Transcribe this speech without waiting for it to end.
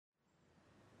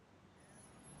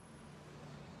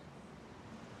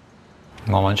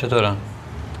مامان چطورن؟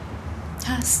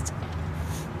 هست.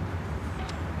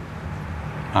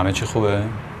 همه چی خوبه؟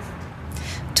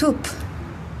 توپ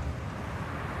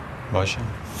باشه.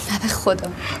 نه به خدا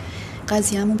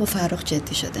قضیه‌مون با فرخ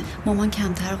جدی شده. مامان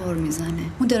کمتر غر میزنه.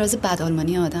 اون دراز بد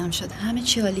آلمانی آدم شده. همه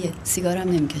چی عالیه. سیگارم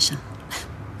نمیکشم.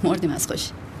 مردیم از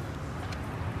خوشی.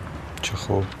 چه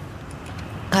خوب.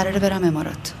 قراره برم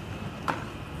امارات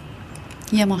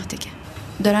 1 ماه دیگه.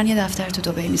 دارن یه دفتر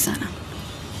تو دبی میزنم.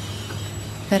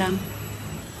 برم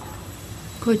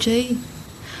کجایی؟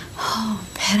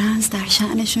 پرنس در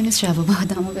شأنشون نیست جواب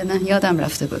آدمو بدن. یادم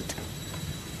رفته بود.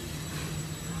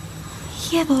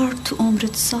 یه بار تو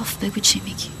عمرت صاف بگو چی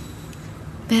میگی.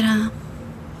 برم.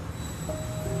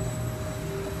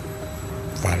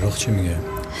 فرخ چی میگه؟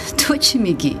 تو چی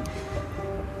میگی؟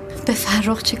 به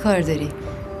فرخ چی کار داری؟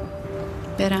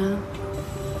 برم.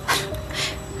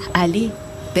 علی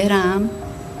برم.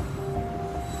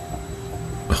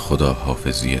 به خدا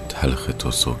حافظی تلخ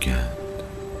تو سوگند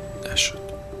نشد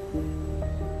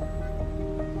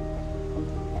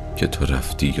که تو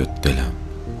رفتی و دلم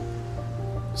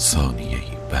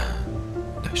ثانیه‌ای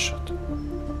بند نشد.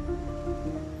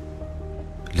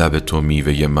 لب تو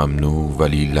میوه ممنوع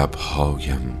ولی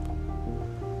لبهایم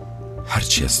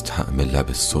هرچی از طعم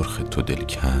لب سرخ تو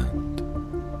دلکند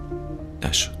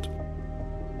نشد.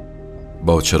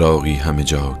 با چراغی همه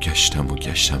جا گشتم و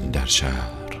گشتم در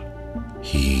شهر.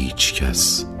 هیچ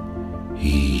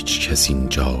کس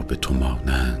اینجا به تو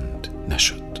مانند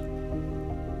نشد.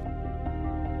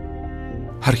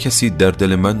 هر کسی در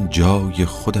دل من جای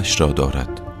خودش را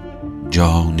دارد.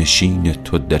 جانشین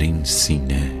تو در این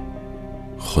سینه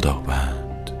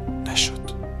خداوند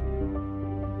نشد.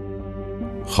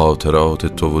 خاطرات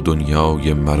تو و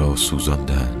دنیای مرا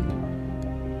سوزاندن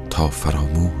تا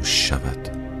فراموش شود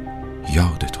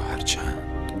یاد تو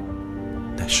هرچند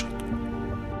نشد.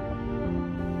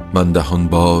 من دهان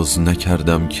باز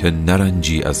نکردم که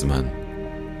نرنجی از من،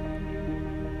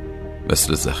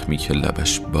 مثل زخمی که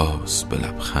لبش باز به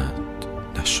لبخند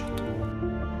نشد.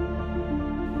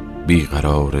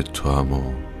 بیقرار تو هم و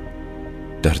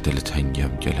در دل تنگم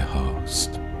گله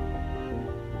هاست.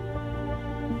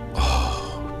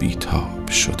 بیتاب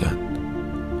شدن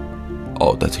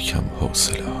عادت کم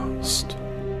حوصله هاست.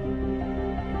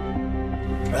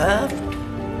 رفت؟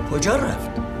 کجا رفت؟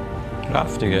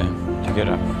 رفت دیگه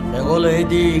رفت. به قول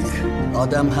ایدیک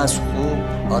آدم هست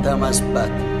خوب، آدم هست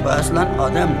بد. تو اصلا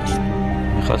آدم نیست.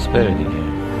 میخواست بره دیگه.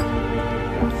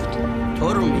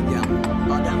 تو رو میگم.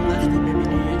 آدم وقتی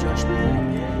ببینی